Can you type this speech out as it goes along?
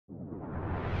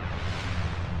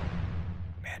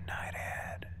Night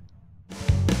Ed.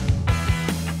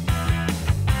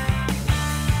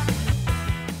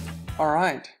 All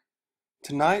right,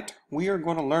 tonight we are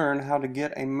going to learn how to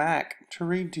get a Mac to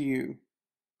read to you,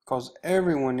 because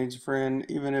everyone needs a friend,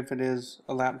 even if it is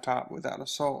a laptop without a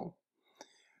soul.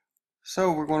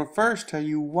 So we're going to first tell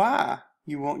you why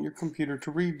you want your computer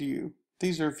to read to you.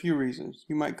 These are a few reasons.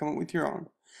 You might come up with your own.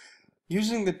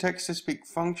 Using the text-to-speak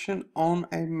function on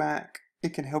a Mac,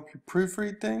 it can help you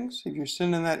proofread things. If you're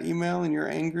sending that email and you're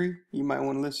angry, you might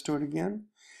want to listen to it again.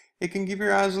 It can give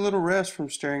your eyes a little rest from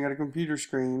staring at a computer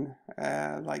screen,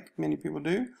 like many people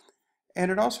do.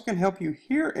 And it also can help you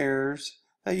hear errors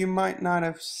that you might not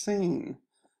have seen.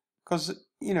 Because,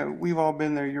 you know, we've all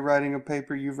been there. You're writing a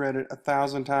paper, you've read it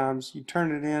 1,000 times, you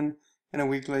turn it in, and a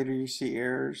week later you see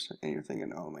errors, and you're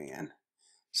thinking, oh man.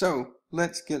 So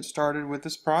let's get started with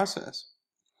this process.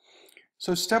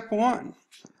 So step one,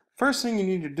 first thing you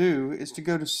need to do is to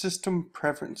go to System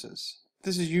Preferences.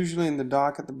 This is usually in the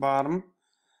dock at the bottom,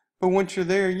 but once you're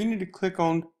there, you need to click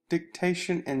on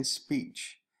Dictation and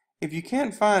Speech. If you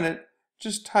can't find it,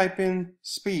 just type in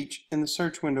speech in the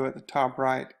search window at the top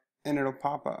right, and it'll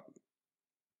pop up.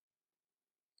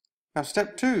 Now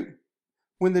step two,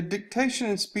 when the Dictation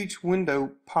and Speech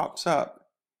window pops up,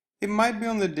 it might be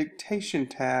on the Dictation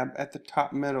tab at the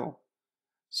top middle,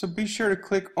 so be sure to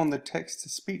click on the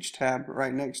Text-to-Speech tab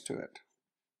right next to it.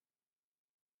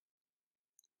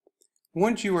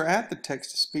 Once you are at the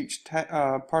Text-to-Speech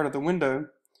part of the window,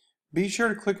 be sure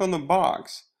to click on the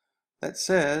box that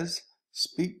says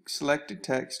Speak Selected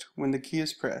Text when the key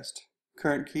is pressed.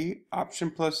 Current key,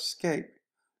 Option plus Escape.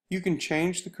 You can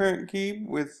change the current key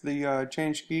with the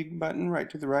Change Key button right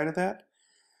to the right of that,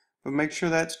 but make sure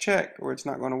that's checked or it's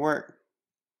not going to work.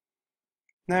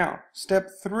 Now, step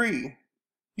three,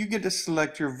 you get to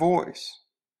select your voice.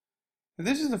 If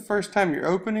this is the first time you're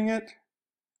opening it,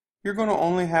 you're going to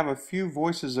only have a few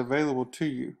voices available to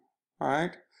you.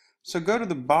 Alright? So go to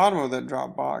the bottom of that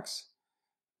drop box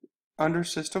under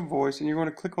System Voice and you're going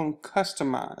to click on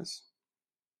Customize.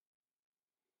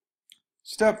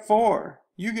 Step 4,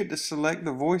 you get to select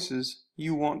the voices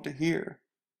you want to hear.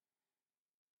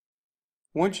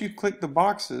 Once you click the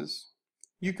boxes,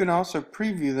 you can also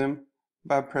preview them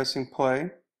by pressing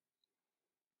play.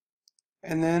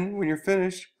 And then when you're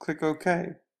finished, click OK.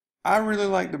 I really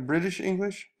like the British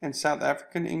English and South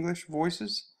African English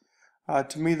voices.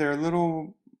 To me, they're a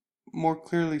little more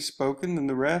clearly spoken than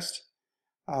the rest.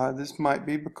 This might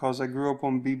be because I grew up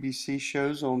on BBC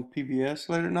shows on PBS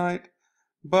late at night,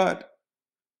 but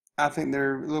I think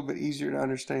they're a little bit easier to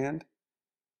understand.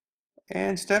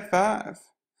 And step 5,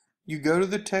 you go to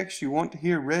the text you want to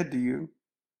hear read to you,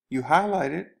 you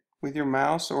highlight it with your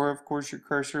mouse or of course your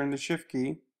cursor and the Shift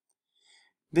key,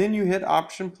 then you hit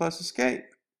Option plus Escape,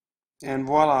 and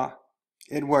voila,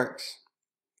 it works.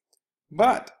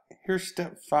 But here's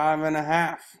step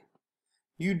 5.5.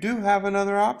 You do have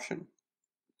another option.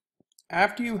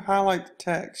 After you highlight the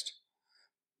text,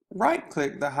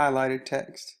 right-click the highlighted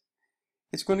text.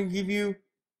 It's going to give you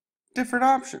different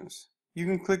options. You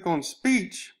can click on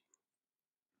Speech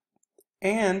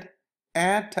and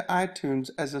Add to iTunes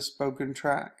as a spoken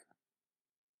track.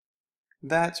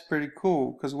 That's pretty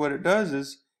cool because what it does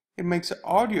is it makes an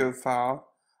audio file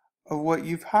of what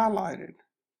you've highlighted.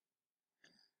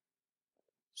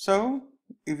 So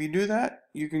if you do that,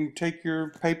 you can take your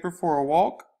paper for a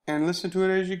walk and listen to it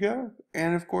as you go.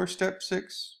 And of course, step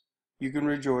 6, you can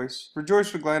rejoice.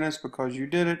 Rejoice with gladness because you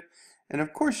did it. And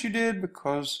of course you did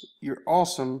because you're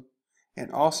awesome. And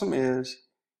awesome is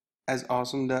as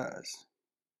awesome does.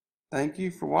 Thank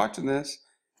you for watching this.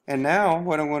 And now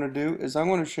what I'm going to do is I'm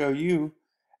going to show you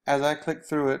as I click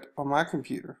through it on my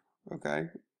computer. Okay?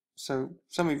 So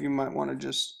some of you might want to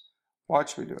just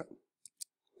watch me do it.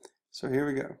 So here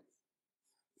we go.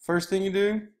 First thing you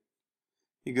do,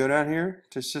 you go down here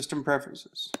to System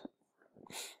Preferences.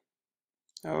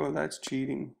 Oh, that's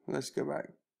cheating. Let's go back.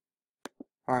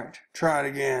 Alright, try it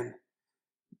again.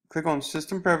 Click on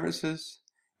System Preferences,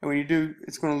 and when you do,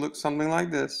 it's going to look something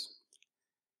like this.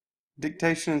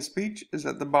 Dictation and Speech is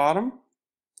at the bottom.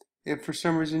 If for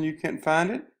some reason you can't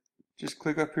find it, just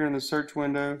click up here in the search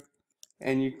window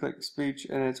and you click Speech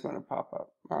and it's going to pop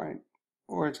up. Alright,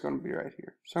 or it's going to be right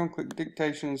here. So I'm going to click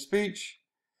Dictation and Speech,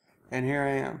 and here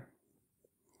I am.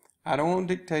 I don't want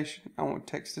dictation, I want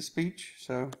text to speech,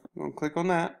 so I'm going to click on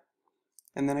that,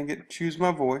 and then I get to choose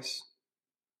my voice.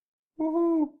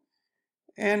 Woohoo!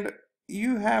 And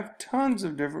you have tons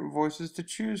of different voices to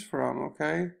choose from,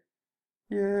 okay?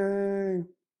 Yay!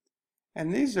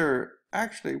 And these are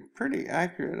actually pretty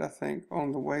accurate, I think,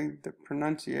 on the way the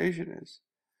pronunciation is.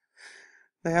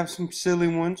 They have some silly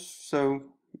ones, so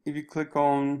if you click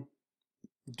on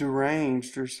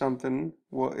deranged or something,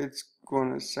 well, it's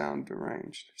going to sound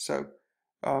deranged. So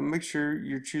make sure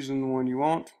you're choosing the one you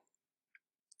want.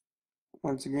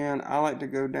 Once again, I like to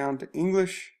go down to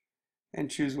English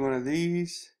and choose one of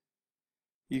these.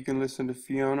 You can listen to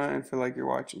Fiona and feel like you're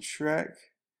watching Shrek.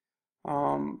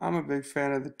 I'm a big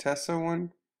fan of the Tessa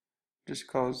one, just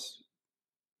because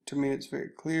to me it's very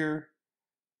clear.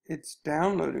 It's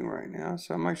downloading right now,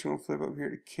 so I'm actually going to flip up here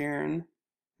to Karen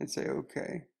and say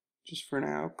OK, just for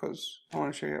now, because I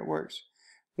want to show you how it works.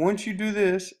 Once you do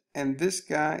this and this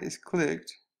guy is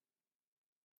clicked,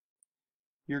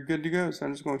 you're good to go. So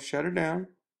I'm just going to shut it down,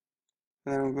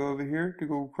 and then I'll go over here to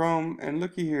Google Chrome, and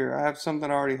looky here, I have something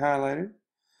already highlighted.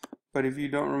 But if you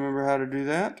don't remember how to do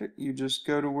that, you just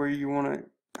go to where you want to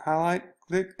highlight,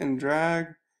 click and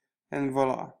drag, and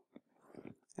voila.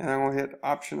 And I'm going to hit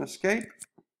Option Escape.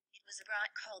 It was a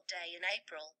bright cold day in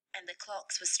April, and the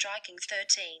clocks were striking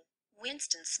 13.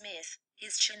 Winston Smith,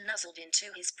 his chin nuzzled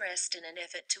into his breast in an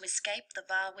effort to escape the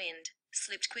vile wind,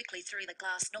 slipped quickly through the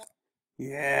glass door.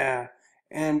 Yeah,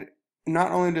 and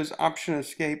not only does Option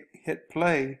Escape hit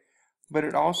play, but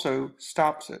it also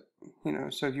stops it. You know,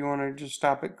 so if you want to just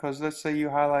stop it, because let's say you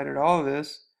highlighted all of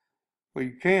this, well,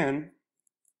 you can.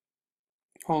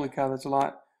 Holy cow, that's a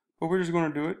lot. But we're just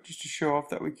going to do it just to show off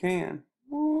that we can.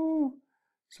 Woo!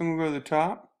 So I'm going to go to the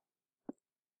top.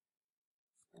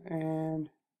 And,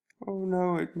 oh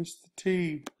no, it missed the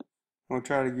T. I'm going to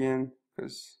try it again,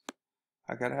 because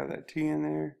I got to have that T in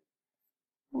there.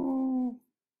 Woo!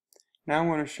 Now I'm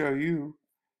going to show you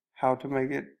how to make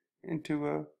it into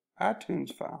a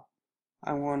iTunes file.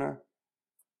 I want to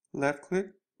left click,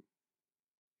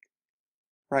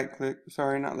 right click,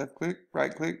 sorry, not left click,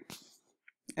 right click,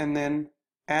 and then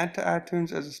add to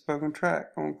iTunes as a spoken track.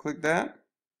 I'm going to click that,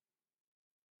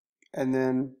 and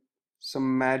then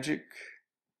some magic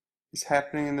is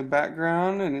happening in the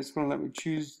background, and it's going to let me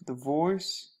choose the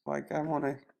voice. Like I want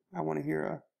to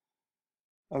hear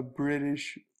a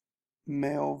British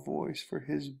male voice for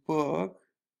his book.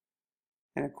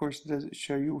 And of course, it doesn't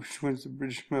show you which one's the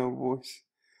British male voice.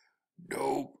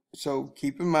 Nope. So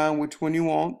keep in mind which one you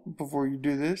want before you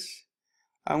do this.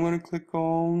 I'm going to click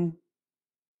on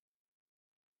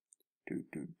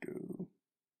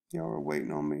Y'all are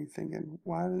waiting on me thinking,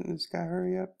 why didn't this guy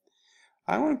hurry up?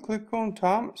 I want to click on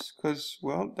Thomas because,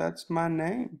 well, that's my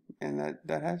name and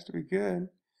that has to be good.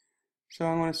 So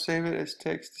I'm going to save it as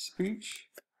text to speech.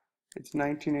 It's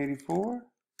 1984,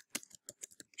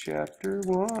 chapter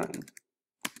 1.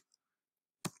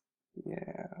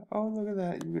 Yeah. Oh, look at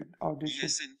that. You could audition.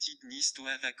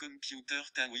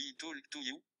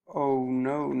 Oh,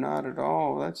 no, not at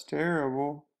all. That's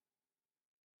terrible.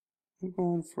 I'm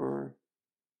going for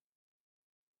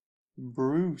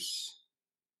Bruce.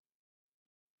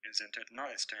 Isn't it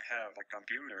nice to have a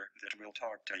computer that will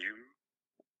talk to you?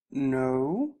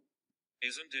 No.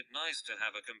 Isn't it nice to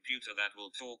have a computer that will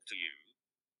talk to you?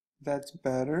 That's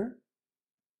better.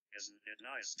 Isn't it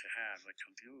nice to have a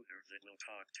computer that will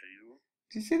talk to you?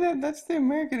 Do you see that? That's the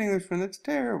American English one. That's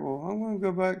terrible. I'm going to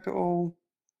go back to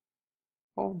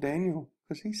old Daniel,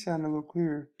 because he sounded a little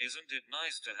clearer. Isn't it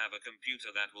nice to have a computer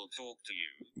that will talk to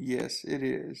you? Yes, it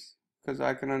is, because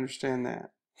I can understand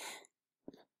that.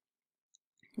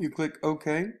 You click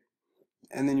OK,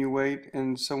 and then you wait,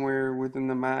 and somewhere within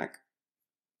the Mac,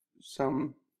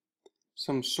 some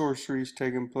sorcery is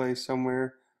taking place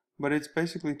somewhere, but it's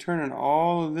basically turning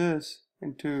all of this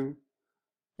into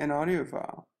an audio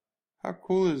file. How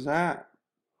cool is that?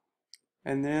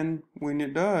 And then when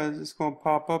it does, it's going to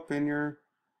pop up in your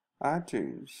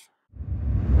iTunes.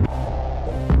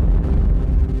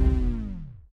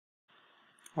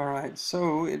 Alright,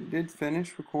 so it did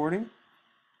finish recording.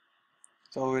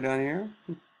 It's all the way down here.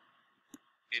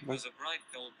 It was a bright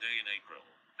cold day in April,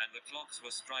 and the clocks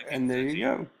were striking. And there you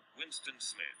go. Winston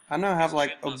Smith. I now have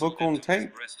like a book on tape.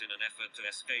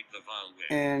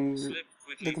 And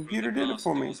the computer did it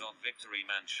for me. Of Victory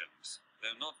Mansions,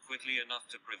 though not quickly enough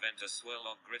to prevent a swirl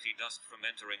of gritty dust from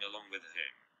entering along with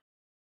him.